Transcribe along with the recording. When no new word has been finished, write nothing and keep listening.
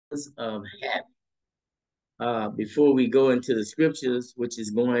of habit. Before we go into the scriptures, which is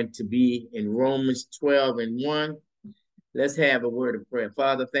going to be in Romans 12 and 1, let's have a word of prayer.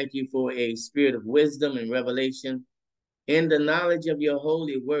 Father, thank you for a spirit of wisdom and revelation in the knowledge of your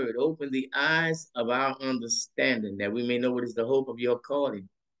holy word. Open the eyes of our understanding that we may know what is the hope of your calling.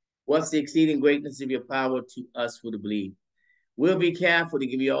 What's the exceeding greatness of your power to us who believe? We'll be careful to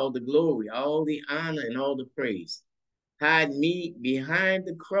give you all the glory, all the honor, and all the praise. Hide me behind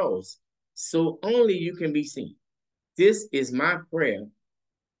the cross so only you can be seen. This is my prayer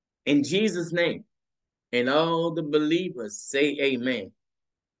in Jesus' name. And all the believers say amen.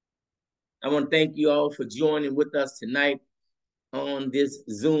 I want to thank you all for joining with us tonight on this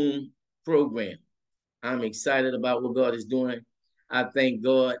Zoom program. I'm excited about what God is doing. I thank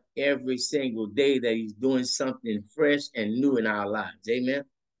God every single day that he's doing something fresh and new in our lives. Amen.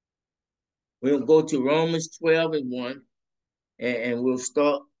 We'll go to Romans 12 and 1, and we'll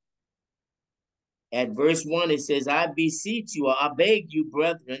start at verse 1. It says, I beseech you, or I beg you,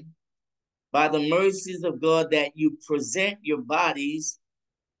 brethren, by the mercies of God, that you present your bodies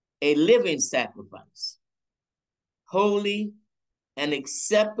a living sacrifice, holy and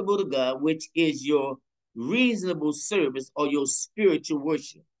acceptable to God, which is your reasonable service or your spiritual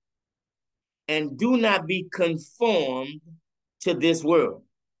worship. And do not be conformed to this world.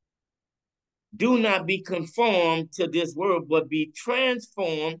 Do not be conformed to this world, but be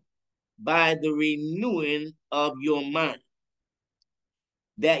transformed by the renewing of your mind,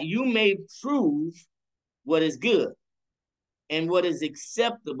 that you may prove what is good and what is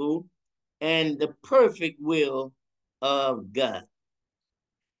acceptable and the perfect will of God.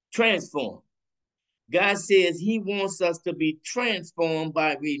 Transform. God says he wants us to be transformed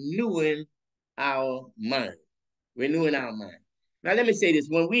by renewing our mind. Renewing our mind. Now, let me say this.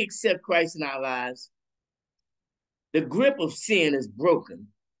 When we accept Christ in our lives, the grip of sin is broken,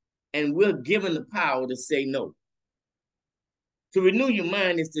 and we're given the power to say no. To renew your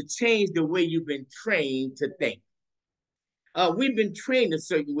mind is to change the way you've been trained to think. We've been trained a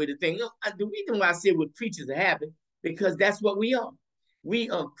certain way to think. The reason why I say we're creatures of habit, because that's what we are. We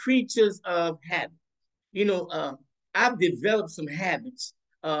are creatures of habit. I've developed some habits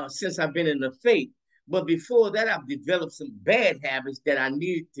since I've been in the faith, but before that, I've developed some bad habits that I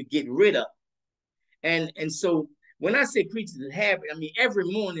need to get rid of. And so when I say creatures of habit, I mean every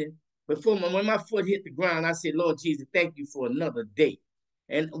morning when my foot hit the ground, I say, Lord Jesus, thank you for another day.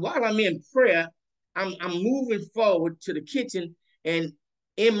 And while I'm in prayer, I'm moving forward to the kitchen, and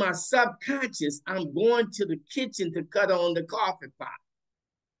in my subconscious, I'm going to the kitchen to cut on the coffee pot.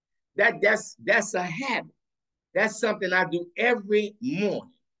 That's a habit. That's something I do every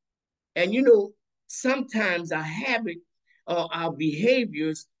morning. And sometimes our habit, our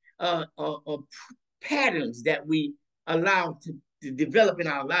behaviors, are patterns that we allow to develop in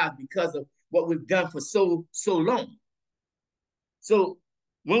our lives because of what we've done for so long. So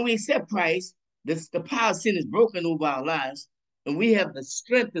when we accept Christ, the power of sin is broken over our lives, and we have the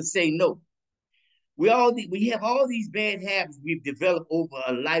strength to say no. We have all these bad habits we've developed over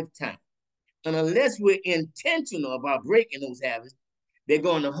a lifetime. And unless we're intentional about breaking those habits, they're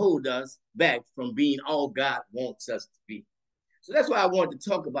going to hold us back from being all God wants us to be. So that's why I wanted to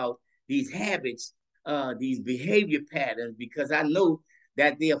talk about these habits, these behavior patterns, because I know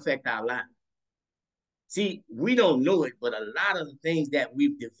that they affect our lives. See, we don't know it, but a lot of the things that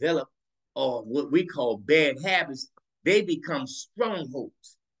we've developed, or what we call bad habits, they become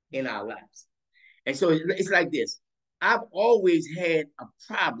strongholds in our lives. And so it's like this. I've always had a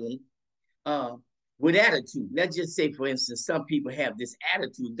problem with attitude. Let's just say, for instance, some people have this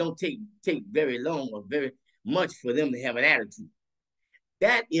attitude. Don't take very long or very much for them to have an attitude.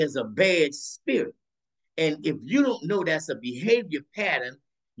 That is a bad spirit. And if you don't know that's a behavior pattern,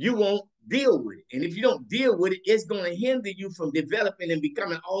 you won't deal with it. And if you don't deal with it, it's going to hinder you from developing and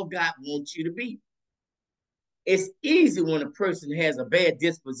becoming all God wants you to be. It's easy when a person has a bad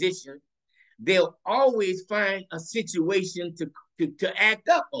disposition. They'll always find a situation to act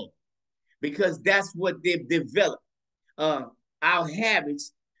up on, because that's what they've developed. Our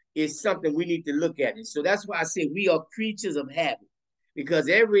habits is something we need to look at. And so that's why I say we are creatures of habit, because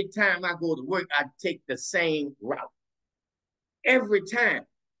every time I go to work, I take the same route. Every time.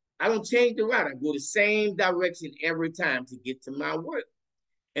 I don't change the route. I go the same direction every time to get to my work.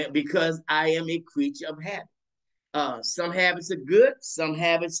 And because I am a creature of habit. Some habits are good, some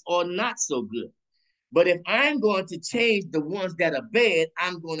habits are not so good. But if I'm going to change the ones that are bad,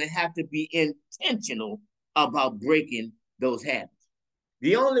 I'm going to have to be intentional about breaking those habits.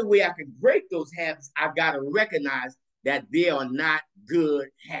 The only way I can break those habits, I got to recognize that they are not good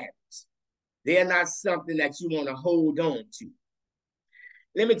habits. They're not something that you want to hold on to.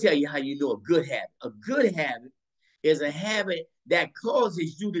 Let me tell you how you know a good habit. A good habit is a habit that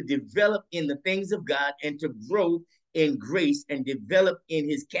causes you to develop in the things of God and to grow in grace and develop in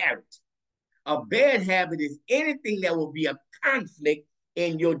his character. A bad habit is anything that will be a conflict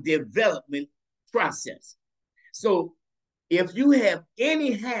in your development process. So if you have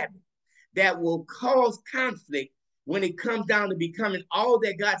any habit that will cause conflict when it comes down to becoming all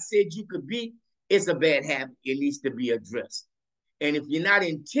that God said you could be, it's a bad habit. It needs to be addressed. And if you're not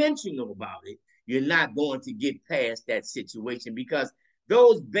intentional about it, you're not going to get past that situation, because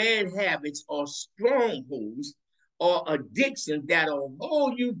those bad habits are strongholds or addictions that'll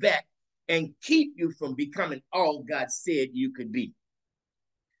hold you back and keep you from becoming all God said you could be.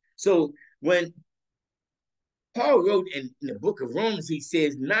 So when Paul wrote in the book of Romans, he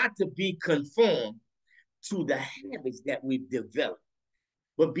says not to be conformed to the habits that we've developed,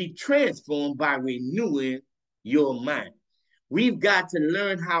 but be transformed by renewing your mind. We've got to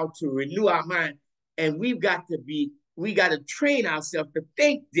learn how to renew our mind, and we got to train ourselves to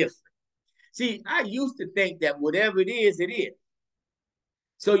think different. See, I used to think that whatever it is, it is.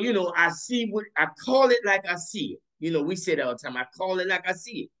 So, I call it like I see it. We say that all the time. I call it like I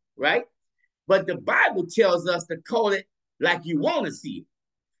see it, right? But the Bible tells us to call it like you want to see it.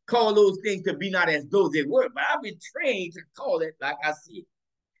 Call those things to be not as though they were. But I've been trained to call it like I see it.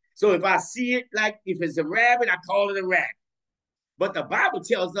 So if I see it like if it's a rabbit, I call it a rabbit. But the Bible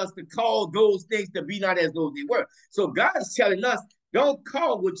tells us to call those things to be not as though they were. So God is telling us, don't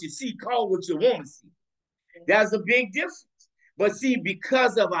call what you see, call what you want to see. That's a big difference. But see,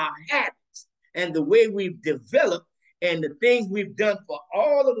 because of our habits and the way we've developed and the things we've done for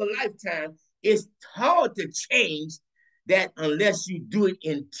all of a lifetime, it's hard to change that unless you do it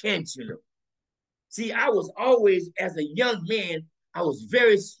intentionally. See, I was always, as a young man, I was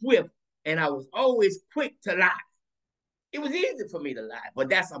very swift and I was always quick to lie. It was easy for me to lie, but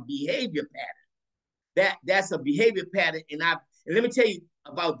that's a behavior pattern. That's a behavior pattern. And let me tell you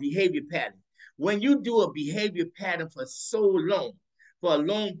about behavior pattern. When you do a behavior pattern for so long, for a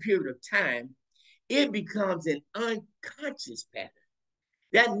long period of time, it becomes an unconscious pattern.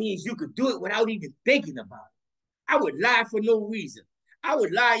 That means you could do it without even thinking about it. I would lie for no reason. I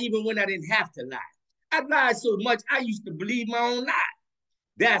would lie even when I didn't have to lie. I lied so much, I used to believe my own lie.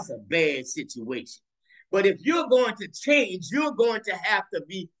 That's a bad situation. But if you're going to change, you're going to have to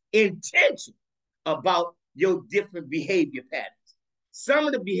be intentional about your different behavior patterns. Some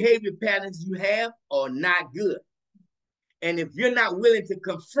of the behavior patterns you have are not good. And if you're not willing to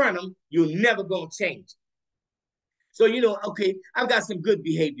confront them, you're never going to change. So, okay, I've got some good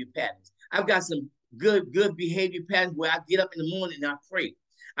behavior patterns. I've got some good behavior patterns where I get up in the morning and I pray.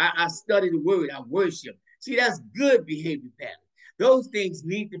 I study the word. I worship. See, that's good behavior patterns. Those things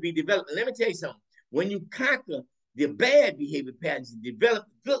need to be developed. And let me tell you something. When you conquer the bad behavior patterns and develop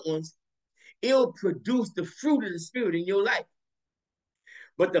the good ones, it'll produce the fruit of the Spirit in your life.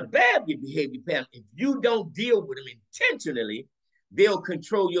 But the bad behavior patterns, if you don't deal with them intentionally, they'll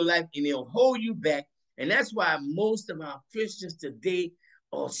control your life and they'll hold you back. And that's why most of our Christians today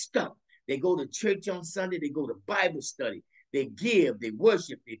are stuck. They go to church on Sunday, they go to Bible study, they give, they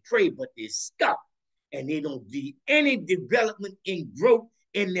worship, they pray, but they're stuck. And they don't do any development in growth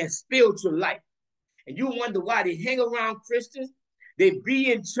in their spiritual life. And you wonder why they hang around Christians, they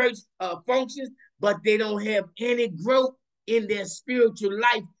be in church functions, but they don't have any growth in their spiritual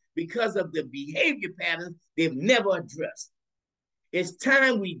life because of the behavior patterns they've never addressed. It's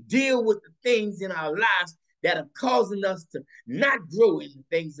time we deal with the things in our lives that are causing us to not grow in the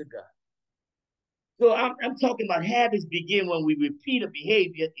things of God. So I'm talking about habits begin when we repeat a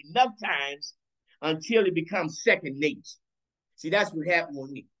behavior enough times until it becomes second nature. See, that's what happened with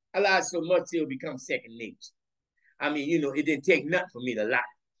me. I lied so much till it becomes second nature. I mean, it didn't take nothing for me to lie.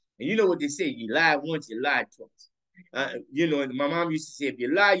 And you know what they say, you lie once, you lie twice. My mom used to say, if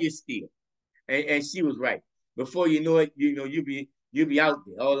you lie, you steal. And she was right. Before you know it, you'll be out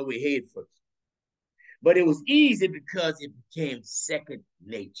there all the way head first. But it was easy because it became second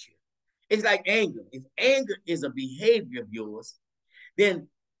nature. It's like anger. If anger is a behavior of yours, then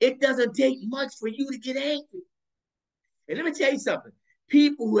it doesn't take much for you to get angry. And let me tell you something.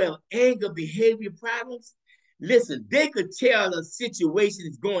 People who have anger behavior problems, listen, they could tell a situation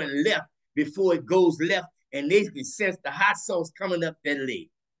is going left before it goes left, and they can sense the hot sauce coming up their leg.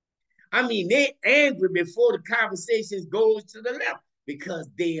 I mean, they're angry before the conversation goes to the left because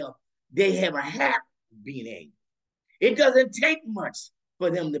they have a habit of being angry. It doesn't take much for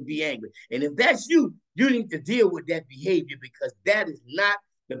them to be angry. And if that's you, you need to deal with that behavior because that is not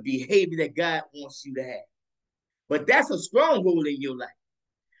the behavior that God wants you to have. But that's a stronghold in your life.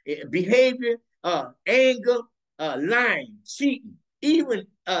 Behavior, anger, lying, cheating. Even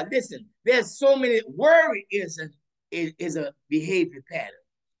listen, there's so many. Worry is a behavior pattern.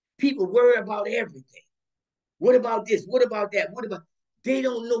 People worry about everything. What about this? What about that? What about? They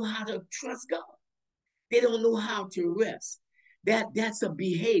don't know how to trust God. They don't know how to rest. That's a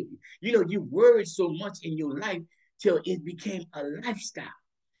behavior. You know, you worried so much in your life till it became a lifestyle.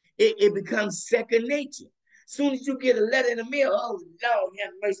 It becomes second nature. Soon as you get a letter in the mail, oh Lord,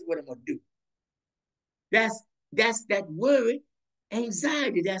 have mercy, what am I gonna do? That's that worry,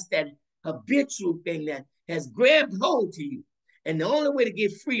 anxiety. That's that habitual thing that has grabbed hold to you. And the only way to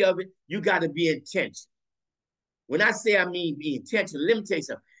get free of it, you got to be intentional. When I say I mean be intentional, let me tell you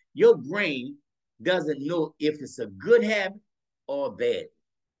something. Your brain doesn't know if it's a good habit or bad.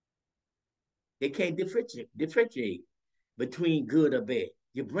 They can't differentiate between good or bad.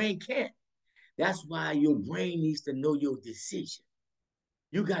 Your brain can't. That's why your brain needs to know your decision.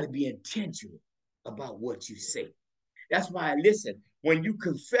 You got to be intentional about what you say. That's why, listen, when you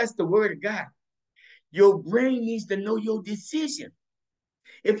confess the word of God, your brain needs to know your decision.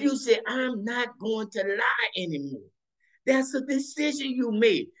 If you say, I'm not going to lie anymore, that's a decision you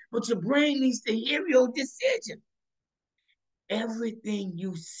made, but your brain needs to hear your decision. Everything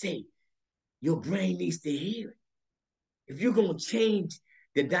you say, your brain needs to hear it. If you're going to change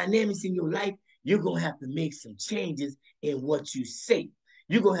the dynamics in your life, you're going to have to make some changes in what you say.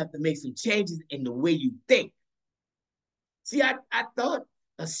 You're going to have to make some changes in the way you think. See, I thought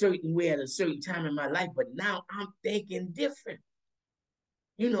a certain way at a certain time in my life, but now I'm thinking different.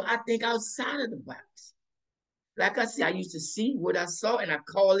 You know, I think outside of the box. Like I said, I used to see what I saw and I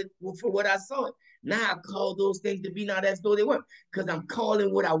call it for what I saw. Now I call those things to be not as though they were, because I'm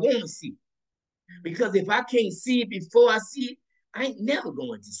calling what I want to see. Because if I can't see it before I see it, I ain't never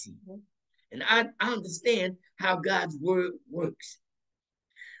going to see it. And I understand how God's word works.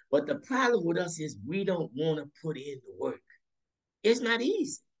 But the problem with us is we don't want to put in the work. It's not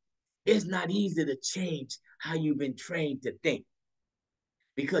easy. It's not easy to change how you've been trained to think,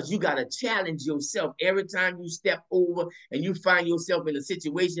 because you got to challenge yourself every time you step over and you find yourself in a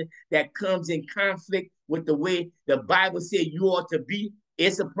situation that comes in conflict with the way the Bible said you ought to be.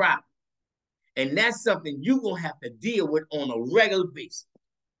 It's a problem. And that's something you're going to have to deal with on a regular basis,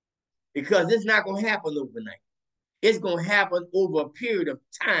 because it's not going to happen overnight. It's going to happen over a period of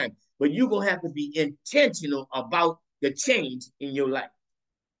time, but you're going to have to be intentional about the change in your life.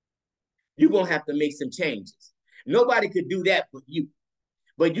 You're going to have to make some changes. Nobody could do that but you.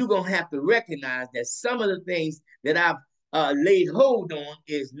 But you're going to have to recognize that some of the things that I've laid hold on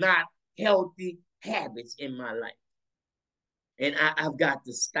is not healthy habits in my life. And I've got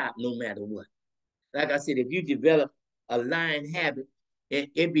to stop no matter what. Like I said, if you develop a lying habit,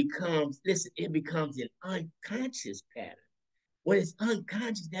 it becomes, listen, it becomes an unconscious pattern. When it's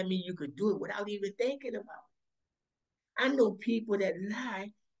unconscious, that means you could do it without even thinking about it. I know people that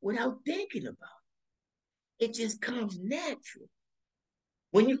lie without thinking about it. It just comes natural.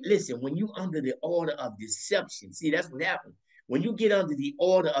 When you listen, when you under the order of deception, see, that's what happens. When you get under the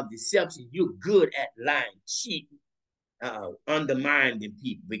order of deception, you're good at lying, cheating, undermining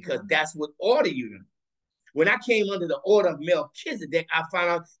people, because that's what order you're in. When I came under the order of Melchizedek, I found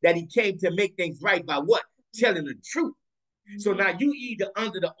out that he came to make things right by what? Telling the truth. So now you either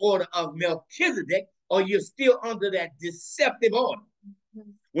under the order of Melchizedek or you're still under that deceptive order.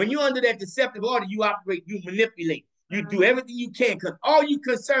 When you're under that deceptive order, you operate, you manipulate, you do everything you can, because all you're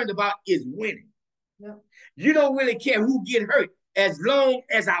concerned about is winning. Yep. You don't really care who get hurt as long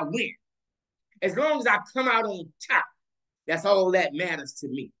as I win. As long as I come out on top, that's all that matters to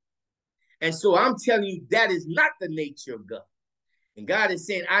me. And so I'm telling you, that is not the nature of God. And God is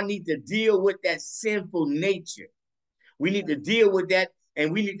saying, I need to deal with that sinful nature. We need to deal with that,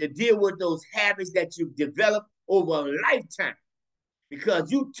 and we need to deal with those habits that you've developed over a lifetime,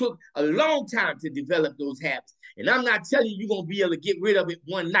 because you took a long time to develop those habits. And I'm not telling you you're going to be able to get rid of it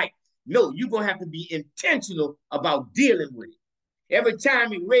one night. No, you're going to have to be intentional about dealing with it. Every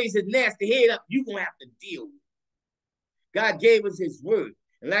time it raises nasty head up, you're going to have to deal with it. God gave us his word.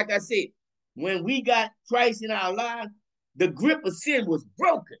 And like I said, when we got Christ in our lives, the grip of sin was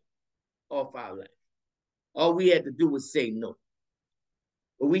broken off our life. All we had to do was say no.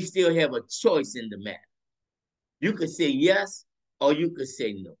 But we still have a choice in the matter. You could say yes, or you could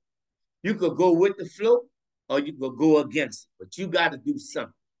say no. You could go with the flow, or you could go against it. But you got to do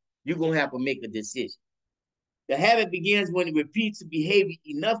something. You're going to have to make a decision. The habit begins when it repeats the behavior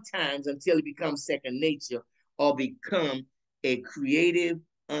enough times until it becomes second nature or become a creative,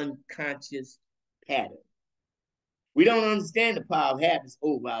 unconscious pattern. We don't understand the power of habits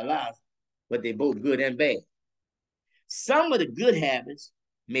over our lives, but they're both good and bad. Some of the good habits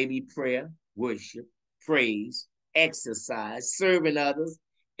may be prayer, worship, praise, exercise, serving others,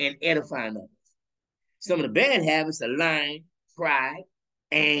 and edifying others. Some of the bad habits are lying, pride,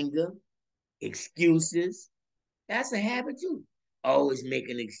 anger, excuses. That's a habit too. Always make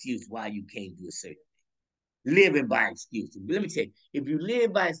an excuse why you can't do a certain thing. Living by excuses. But let me tell you, if you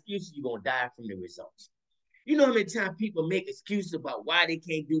live by excuses, you're going to die from the results. You know how many times people make excuses about why they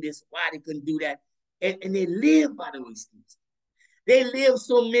can't do this, why they couldn't do that, and they live by those excuses. They live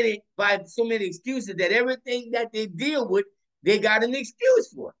by so many excuses that everything that they deal with, they got an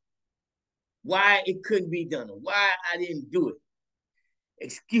excuse for it. Why it couldn't be done, or why I didn't do it.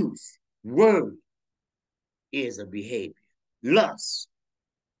 Excuse, worry is a behavior. Lust,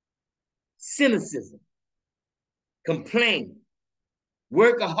 cynicism, complaining,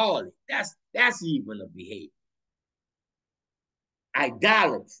 workaholic. That's even a behavior.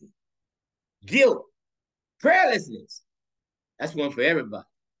 Idolatry, guilt, prayerlessness. That's one for everybody.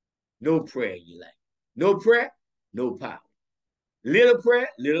 No prayer in your life. No prayer, no power. Little prayer,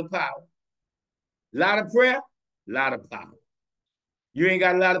 little power. Lot of prayer, lot of power. You ain't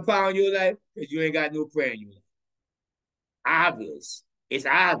got a lot of power in your life because you ain't got no prayer in your life. Obvious. It's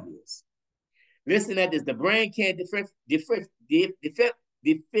obvious. Listen at this. The brain can't differentiate.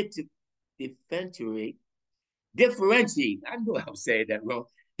 I know I was saying that wrong.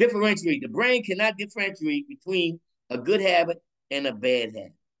 Differentiate. The brain cannot differentiate between a good habit and a bad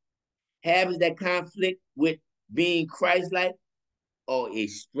habit. Habits that conflict with being Christ-like or a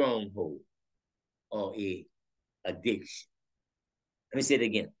stronghold or a addiction. Let me say it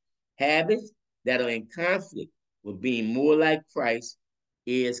again. Habits that are in conflict with being more like Christ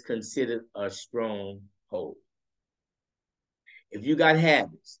is considered a stronghold. If you got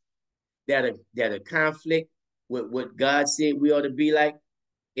habits that are conflict with what God said we ought to be like,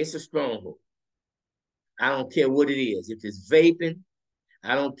 it's a stronghold. I don't care what it is. If it's vaping,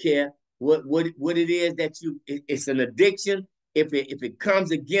 I don't care what it is that it's an addiction. If it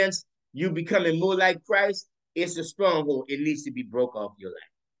comes against you becoming more like Christ, it's a stronghold. It needs to be broke off your life.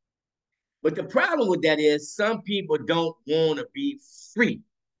 But the problem with that is some people don't want to be free.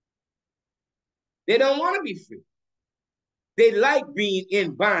 They don't want to be free. They like being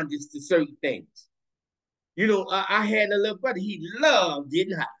in bondage to certain things. You know, I had a little brother. He loved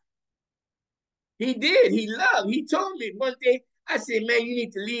getting high. He did. He told me one day, I said, man, you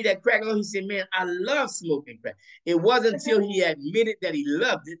need to leave that crack alone. He said, man, I love smoking crack. It wasn't until he admitted that he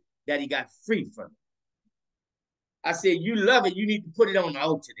loved it that he got free from it. I said, you love it. You need to put it on the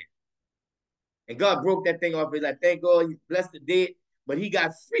altar then. And God broke that thing off his life. Thank God he blessed the dead. But he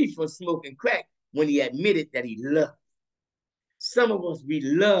got free from smoking crack when he admitted that he loved it. Some of us, we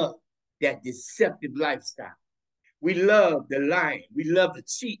love that deceptive lifestyle. We love the lying. We love the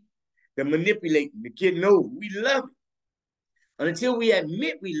cheat, the manipulating, the getting over. We love it. And until we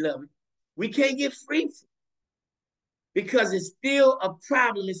admit we love it, we can't get free from it. Because it's still a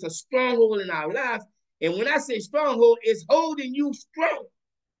problem. It's a stronghold in our lives. And when I say stronghold, it's holding you strong.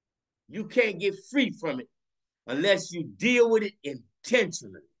 You can't get free from it unless you deal with it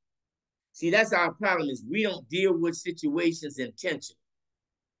intentionally. See, that's our problem is we don't deal with situations intentionally.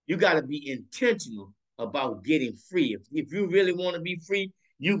 You got to be intentional about getting free. If you really want to be free,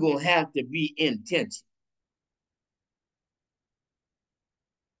 you're going to have to be intentional.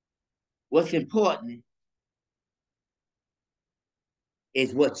 What's important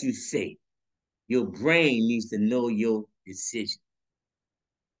is what you say. Your brain needs to know your decision.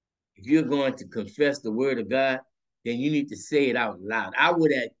 If you're going to confess the word of God, then you need to say it out loud. I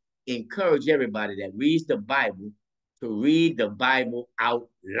would encourage everybody that reads the Bible to read the Bible out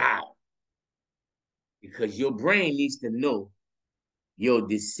loud. Because your brain needs to know your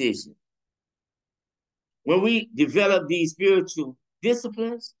decision. When we develop these spiritual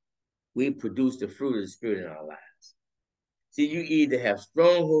disciplines, we produce the fruit of the Spirit in our lives. See, you either have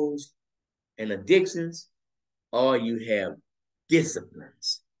strongholds and addictions, or you have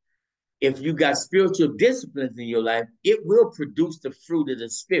disciplines. If you got spiritual disciplines in your life, it will produce the fruit of the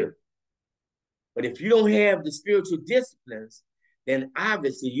Spirit. But if you don't have the spiritual disciplines, then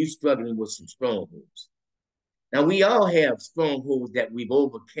obviously you're struggling with some strongholds. Now, we all have strongholds that we've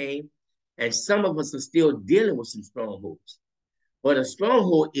overcame, and some of us are still dealing with some strongholds. But a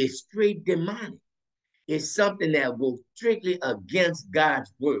stronghold is straight demonic. It's something that will strictly against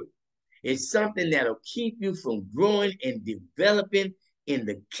God's word. It's something that'll keep you from growing and developing in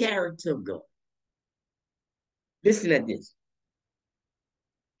the character of God. Listen at this.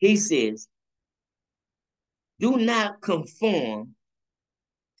 He says, do not conform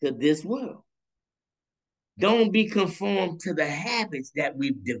to this world. Don't be conformed to the habits that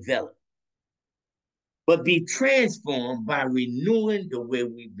we've developed, but be transformed by renewing the way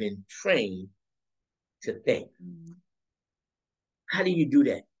we've been trained to think. How do you do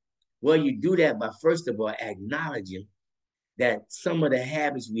that? Well, you do that by, first of all, acknowledging that some of the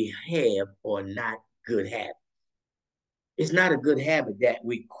habits we have are not good habits. It's not a good habit that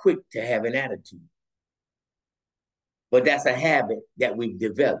we're quick to have an attitude. But that's a habit that we've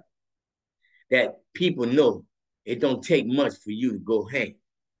developed, that people know it don't take much for you to go ham.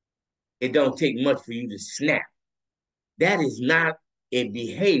 It don't take much for you to snap. That is not a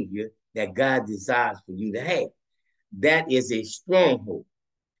behavior that God desires for you to have. That is a stronghold.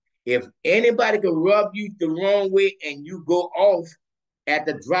 If anybody can rub you the wrong way and you go off at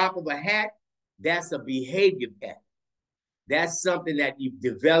the drop of a hat, that's a behavior pattern. That's something that you've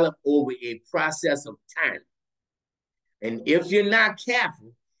developed over a process of time. And if you're not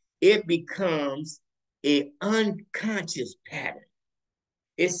careful, it becomes an unconscious pattern.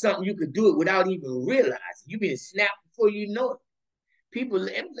 It's something you could do it without even realizing. You've been snapped before you know it. People,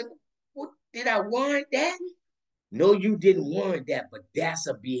 what, did I warrant that? No, you didn't warrant that, but that's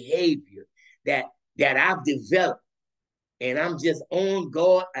a behavior that I've developed. And I'm just on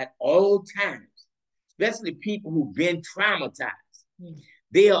guard at all times, especially people who've been traumatized.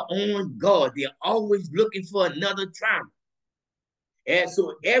 They are on guard. They're always looking for another trauma. And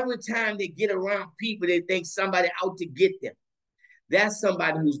so every time they get around people, they think somebody out to get them. That's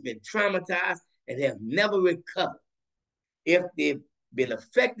somebody who's been traumatized and have never recovered. If they've been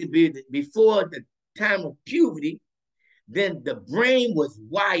affected before the time of puberty, then the brain was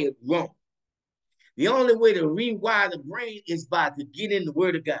wired wrong. The only way to rewire the brain is by to get in the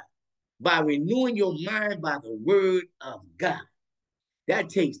Word of God, by renewing your mind by the Word of God. That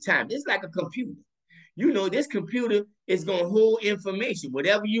takes time. It's like a computer. You know, this computer is going to hold information.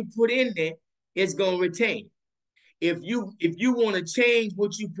 Whatever you put in there, it's going to retain. If you want to change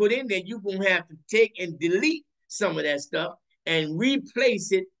what you put in there, you're going to have to take and delete some of that stuff and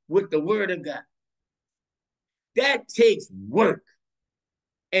replace it with the Word of God. That takes work.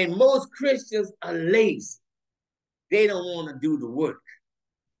 And most Christians are lazy. They don't want to do the work.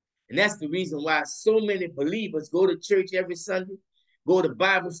 And that's the reason why so many believers go to church every Sunday, go to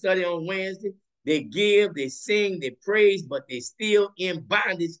Bible study on Wednesday. They give, they sing, they praise, but they're still in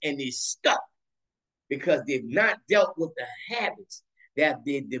bondage and they're stuck because they've not dealt with the habits that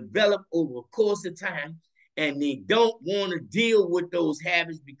they developed over a course of time, and they don't want to deal with those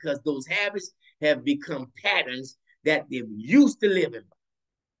habits because those habits have become patterns that they're used to living by.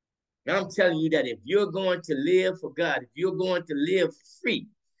 And I'm telling you that if you're going to live for God, if you're going to live free,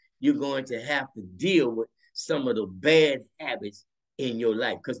 you're going to have to deal with some of the bad habits in your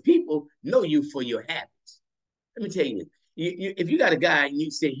life, because people know you for your habits. Let me tell you, if you got a guy and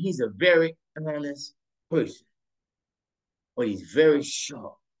you say he's a very honest person, or he's very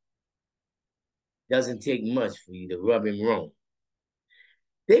sharp, doesn't take much for you to rub him wrong.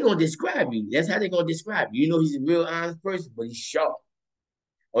 They're going to describe you. That's how they're going to describe you. You know he's a real honest person, but he's sharp.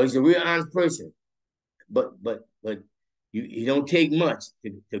 Or he's a real honest person, but you don't take much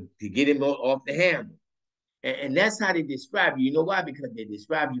to get him off the hammer. And that's how they describe you. You know why? Because they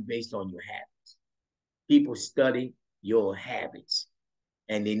describe you based on your habits. People study your habits,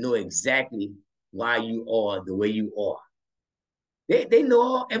 and they know exactly why you are the way you are. They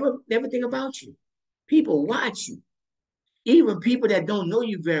know everything about you. People watch you. Even people that don't know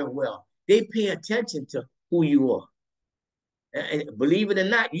you very well, they pay attention to who you are. And believe it or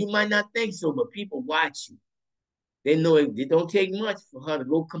not, you might not think so, but people watch you. They know it don't take much for her to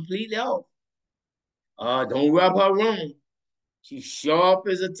go completely off. Don't rub her wrong. She's sharp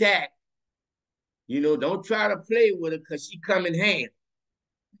as a tack. You know, don't try to play with her because she come in hand.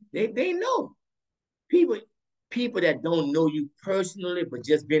 They know. People that don't know you personally, but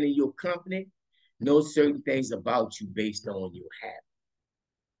just been in your company, know certain things about you based on your habit,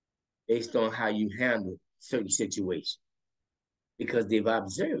 based on how you handle certain situations, because they've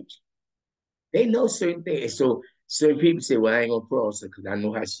observed you. They know certain things. So certain people say, well, I ain't going to cross her because I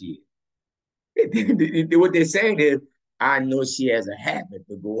know how she is. What they're saying is, I know she has a habit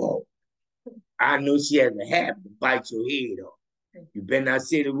to go off. I know she has a habit to bite your head off. You better not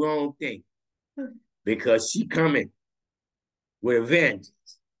say the wrong thing because she coming with a vengeance.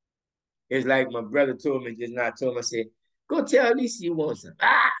 It's like my brother told me just not told me, I said, go tell Lisa you want some.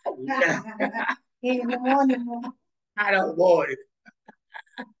 I don't want it.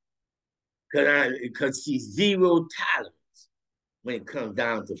 Because she's zero tolerance when it comes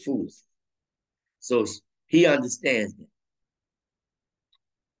down to food. So he understands that.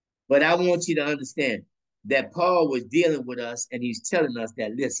 But I want you to understand that Paul was dealing with us and he's telling us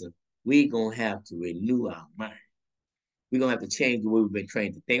that, listen, we're going to have to renew our mind. We're going to have to change the way we've been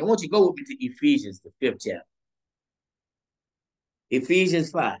trained to think. I want you to go with me to Ephesians, the 5th chapter.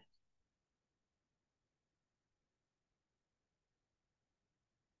 Ephesians 5.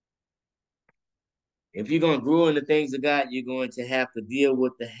 If you're going to grow in the things of God, you're going to have to deal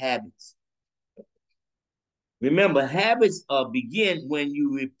with the habits. Remember, habits begin when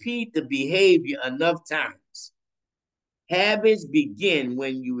you repeat the behavior enough times. Habits begin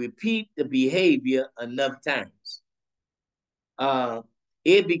when you repeat the behavior enough times.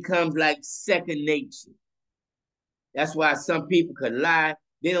 It becomes like second nature. That's why some people could lie.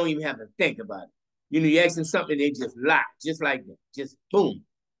 They don't even have to think about it. You ask them something, they just lie, just like that. Just boom.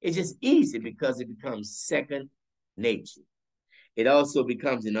 It's just easy because it becomes second nature. It also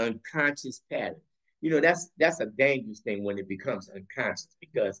becomes an unconscious pattern. That's a dangerous thing when it becomes unconscious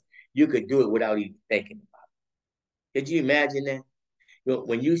because you could do it without even thinking about it. Could you imagine that?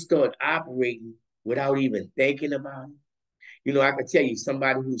 When you start operating without even thinking about it, I can tell you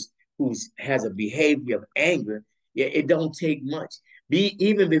somebody who's has a behavior of anger. Yeah, it don't take much.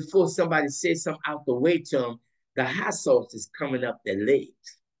 Even before somebody says something out the way to them, the hot sauce is coming up their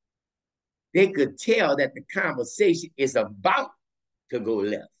legs. They could tell that the conversation is about to go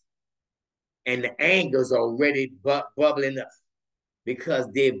left, and the anger's already bubbling up because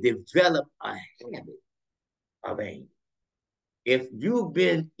they've developed a habit of anger. If you've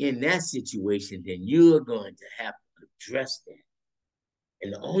been in that situation, then you're going to have to address that.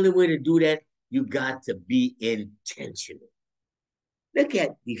 And the only way to do that, you got to be intentional. Look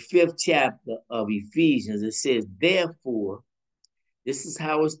at the 5th chapter of Ephesians. It says, therefore, this is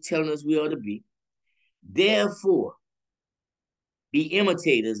how it's telling us we ought to be. Therefore, be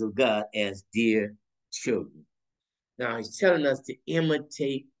imitators of God as dear children. Now, he's telling us to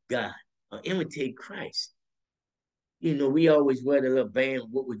imitate God or imitate Christ. We always wear the little band,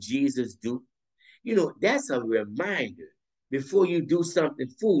 what would Jesus do? That's a reminder before you do something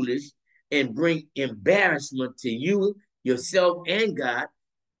foolish and bring embarrassment to you, yourself, and God.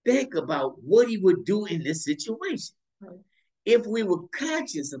 Think about what he would do in this situation. If we were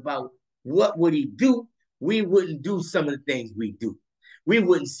conscious about what would he do, we wouldn't do some of the things we do. We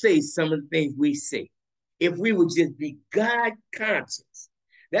wouldn't say some of the things we say. If we would just be God conscious,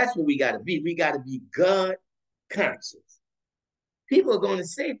 that's what we got to be. We got to be God conscious. People are going to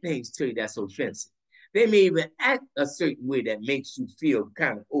say things to you that's offensive. They may even act a certain way that makes you feel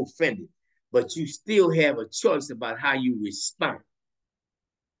kind of offended, but you still have a choice about how you respond.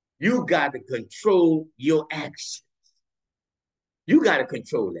 You got to control your actions. You got to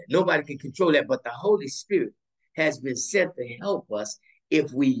control that. Nobody can control that, but the Holy Spirit has been sent to help us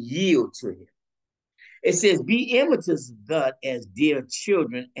if we yield to him. It says, be imitators of God as dear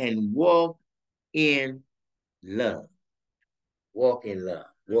children and walk in love. Walk in love.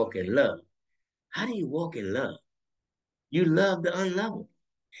 Walk in love. How do you walk in love? You love the unlovable.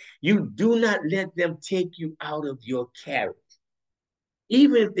 You do not let them take you out of your character.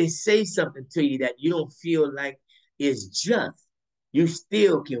 Even if they say something to you that you don't feel like is just, you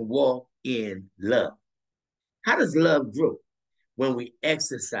still can walk in love. How does love grow? When we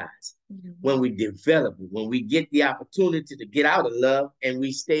exercise, when we develop it, when we get the opportunity to get out of love and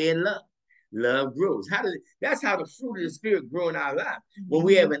we stay in love. Love grows. That's how the fruit of the Spirit grow in our life. When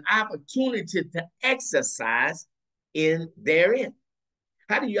we have an opportunity to exercise in therein.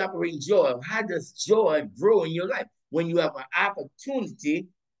 How do you operate in joy? How does joy grow in your life? When you have an opportunity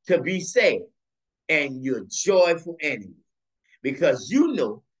to be saved and you're joyful anyway. Because you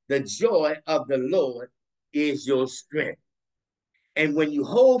know the joy of the Lord is your strength. And when you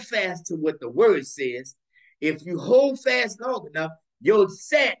hold fast to what the word says, if you hold fast long enough, your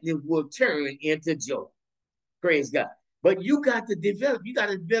sadness will turn into joy. Praise God. But you got to develop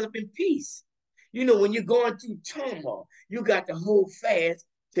in peace. When you're going through turmoil, you got to hold fast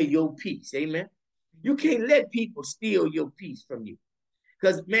to your peace. Amen. You can't let people steal your peace from you.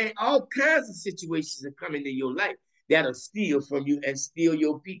 Because, man, all kinds of situations are coming in your life that'll steal from you and steal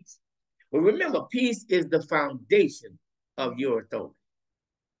your peace. But remember, peace is the foundation of your authority.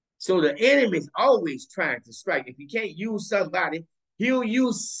 So the enemy is always trying to strike. If you can't use somebody, he'll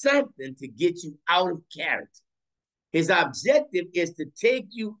use something to get you out of character. His objective is to take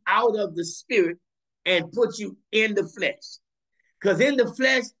you out of the spirit and put you in the flesh. Because in the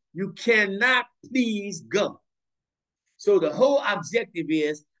flesh, you cannot please God. So the whole objective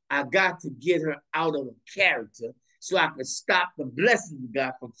is I got to get her out of character so I can stop the blessings of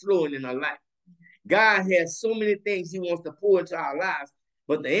God from flowing in her life. God has so many things he wants to pour into our lives,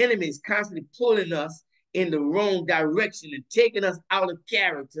 but the enemy is constantly pulling us in the wrong direction and taking us out of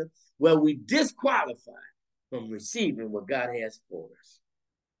character where we disqualify from receiving what God has for us.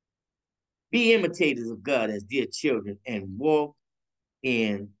 Be imitators of God as dear children and walk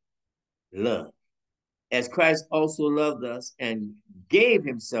in love. As Christ also loved us and gave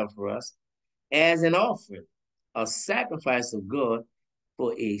himself for us as an offering, a sacrifice of God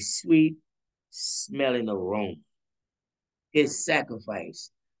for a sweet smelling aroma. His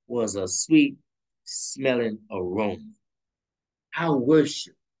sacrifice was a sweet smelling aroma. Our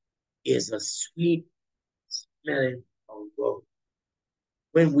worship is a sweet smelling aroma.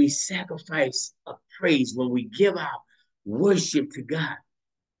 When we sacrifice a praise, when we give our worship to God,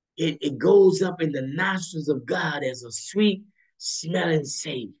 it goes up in the nostrils of God as a sweet smelling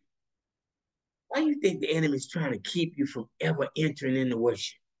savor. Why do you think the enemy is trying to keep you from ever entering into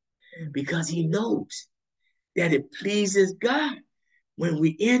worship? Because he knows that it pleases God when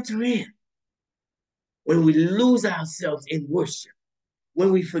we enter in, when we lose ourselves in worship,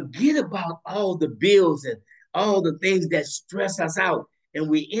 when we forget about all the bills and all the things that stress us out, and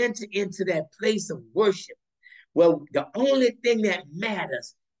we enter into that place of worship. Well, the only thing that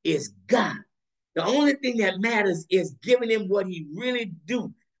matters is God. The only thing that matters is giving him what he really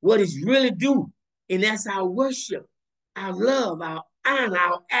do, what he's really due. And that's our worship, our love, our honor,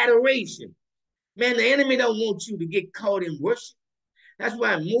 our adoration. Man, the enemy don't want you to get caught in worship. That's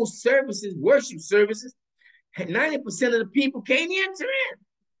why most services, worship services, 90% of the people can't enter in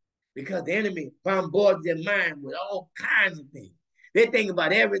because the enemy bombards their mind with all kinds of things. They think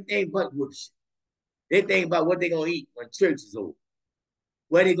about everything but worship. They think about what they're going to eat when church is over,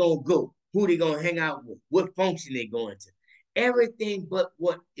 where they're going to go, who they're going to hang out with, what function they're going to. Everything but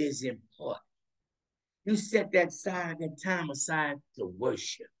what is important. You set that time aside to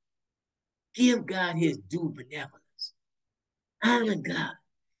worship. Give God his due benevolence. Honor God.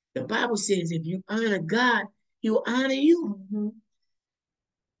 The Bible says if you honor God, he will honor you. Mm-hmm.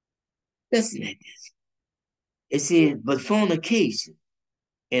 Listen at this. It says, but fornication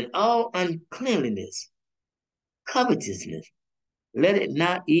and all uncleanliness, covetousness, let it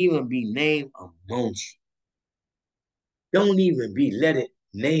not even be named amongst you. Don't even be let it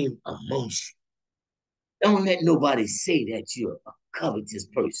named amongst you. Don't let nobody say that you're a covetous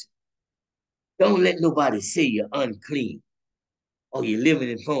person. Don't let nobody say you're unclean or you're living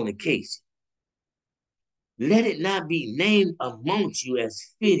in fornication. Let it not be named amongst you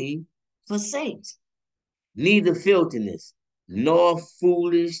as fitting for saints. Neither filthiness, nor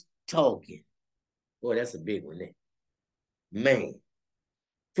foolish talking. Boy, that's a big one there. Man,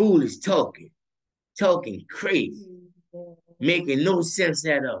 foolish talking, talking crazy, making no sense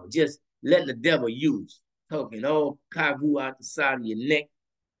at all. Just letting the devil use, talking all kavu out the side of your neck.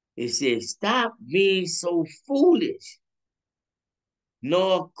 It says, stop being so foolish,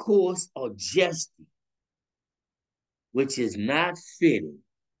 nor coarse or jesting, which is not fitting.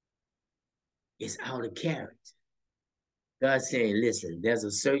 It's out of character. God's saying, listen, there's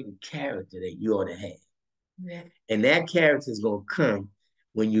a certain character that you ought to have. Yeah. And that character is going to come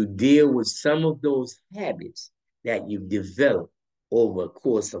when you deal with some of those habits that you've developed over a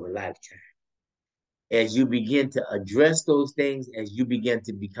course of a lifetime. As you begin to address those things, as you begin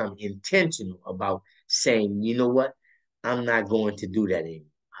to become intentional about saying, you know what, I'm not going to do that anymore.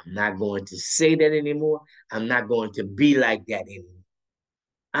 I'm not going to say that anymore. I'm not going to be like that anymore.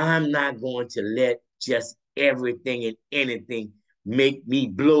 I'm not going to let just everything and anything make me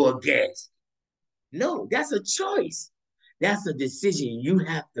blow a gasket. No, that's a choice. That's a decision you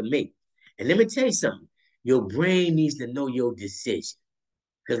have to make. And let me tell you something. Your brain needs to know your decision.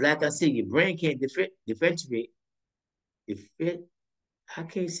 Because like I said, your brain can't differentiate. I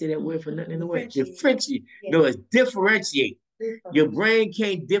can't say that word for nothing in the way. Differentiate. Yeah. No, it's differentiate. Your brain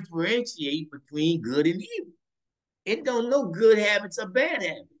can't differentiate between good and evil. It don't know good habits or bad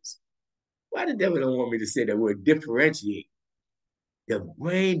habits. Why the devil don't want me to say that word differentiate? The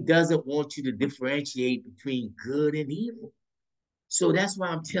brain doesn't want you to differentiate between good and evil. So that's why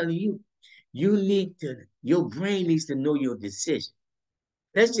I'm telling you, your brain needs to know your decision.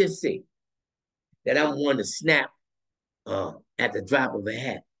 Let's just say that I'm one to snap at the drop of a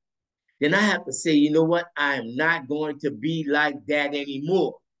hat. Then I have to say, you know what? I am not going to be like that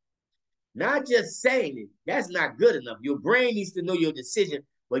anymore. Not just saying it, that's not good enough. Your brain needs to know your decision,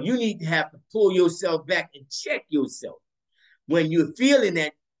 but you need to have to pull yourself back and check yourself. When you're feeling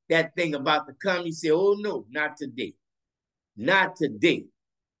that thing about to come, you say, oh no, not today. Not today.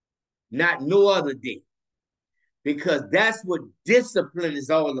 Not no other day. Because that's what discipline is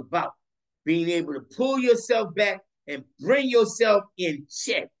all about. Being able to pull yourself back and bring yourself in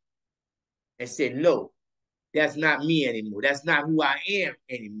check and say, no, that's not me anymore. That's not who I am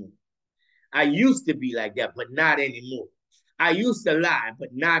anymore. I used to be like that, but not anymore. I used to lie, but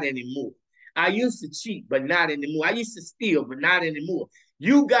not anymore. I used to cheat, but not anymore. I used to steal, but not anymore.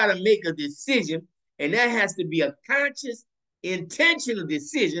 You got to make a decision, and that has to be a conscious, intentional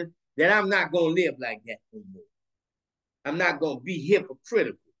decision that I'm not going to live like that anymore. I'm not going to be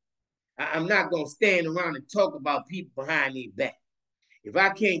hypocritical. I'm not going to stand around and talk about people behind their back. If I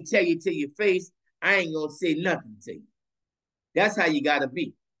can't tell you to your face, I ain't gonna say nothing to you. That's how you gotta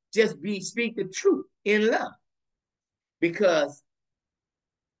be. Just speak the truth in love. Because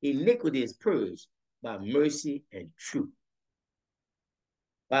iniquity is purged by mercy and truth.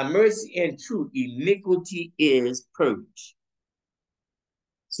 By mercy and truth, iniquity is purged.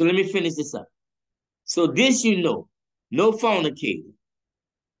 So let me finish this up. So this you know, no fornicator,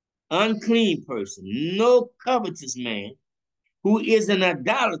 unclean person, no covetous man who is an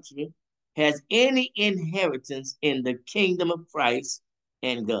idolater has any inheritance in the kingdom of Christ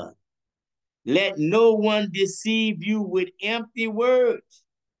and God. Let no one deceive you with empty words.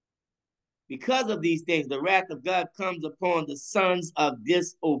 Because of these things, the wrath of God comes upon the sons of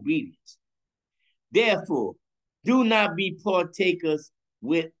disobedience. Therefore, do not be partakers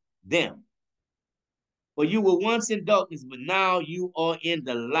with them. For you were once in darkness, but now you are in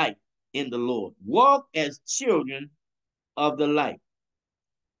the light in the Lord. Walk as children of the light.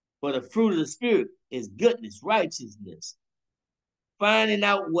 For the fruit of the Spirit is goodness, righteousness, finding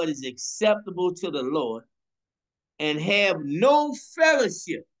out what is acceptable to the Lord, and have no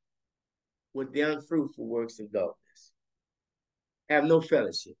fellowship with the unfruitful works of darkness. Have no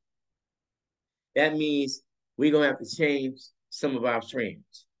fellowship. That means we're going to have to change some of our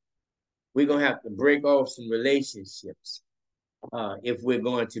friends. We're going to have to break off some relationships if we're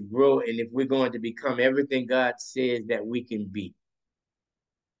going to grow and if we're going to become everything God says that we can be.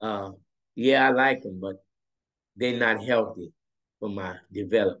 Yeah, I like them, but they're not healthy for my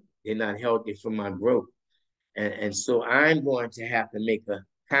development. They're not healthy for my growth. And so I'm going to have to make a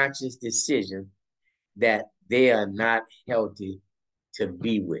conscious decision that they are not healthy to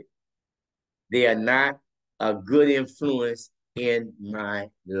be with. They are not a good influence in my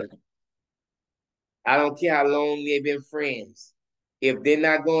life. I don't care how long they've been friends. If they're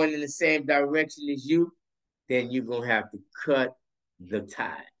not going in the same direction as you, then you're going to have to cut the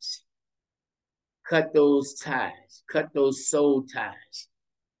ties. Cut those ties. Cut those soul ties.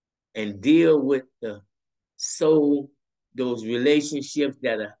 And deal with the soul, those relationships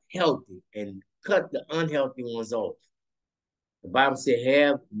that are healthy, and cut the unhealthy ones off. The Bible said,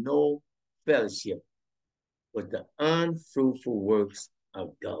 have no fellowship with the unfruitful works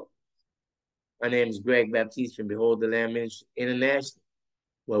of God. My name is Greg Baptiste from Behold the Lamb Ministry International,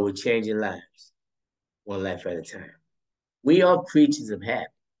 where we're changing lives, one life at a time. We are creatures of habit.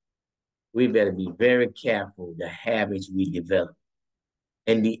 We better be very careful the habits we develop.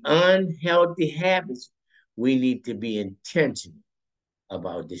 And the unhealthy habits, we need to be intentional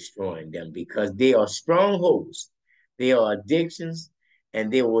about destroying them because they are strongholds, they are addictions,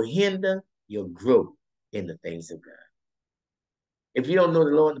 and they will hinder your growth in the things of God. If you don't know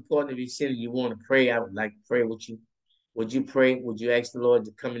the Lord and the pardon of your sin, you want to pray, I would like to pray with you. Would you pray? Would you ask the Lord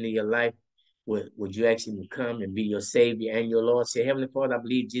to come into your life? Would you ask him to come and be your Savior and your Lord? Say, Heavenly Father, I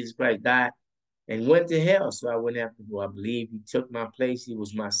believe Jesus Christ died and went to hell so I wouldn't have to go. I believe he took my place. He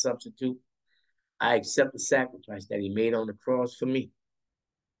was my substitute. I accept the sacrifice that he made on the cross for me.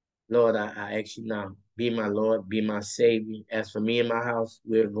 Lord, I ask you now, be my Lord, be my Savior. As for me and my house,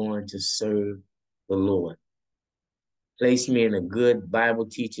 we're going to serve the Lord. Place me in a good Bible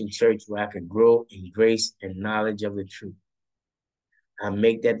teaching church where I can grow in grace and knowledge of the truth. I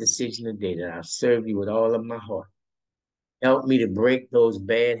make that decision today that I'll serve you with all of my heart. Help me to break those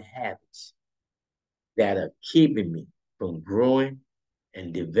bad habits that are keeping me from growing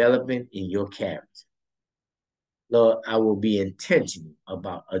and developing in your character. Lord, I will be intentional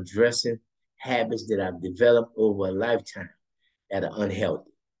about addressing habits that I've developed over a lifetime that are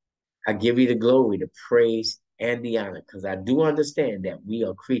unhealthy. I give you the glory, the praise, and the honor because I do understand that we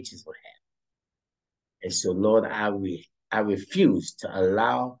are creatures of habit. And so, Lord, I refuse to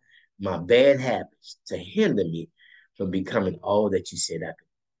allow my bad habits to hinder me from becoming all that you said I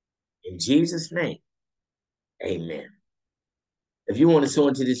could. In Jesus' name, amen. If you want to sow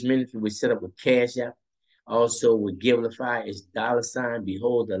into this ministry, we set up a Cash App. Also, with Givelify, it's $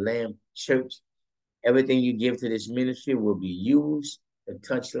 Behold the Lamb Church. Everything you give to this ministry will be used to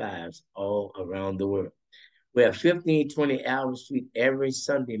touch lives all around the world. We're at 1520 Alvin Street every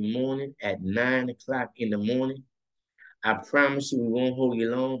Sunday morning at 9 o'clock in the morning. I promise you we won't hold you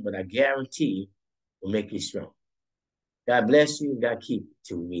long, but I guarantee you we'll make you strong. God bless you and God keep you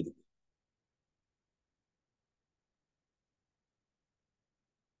till we meet again.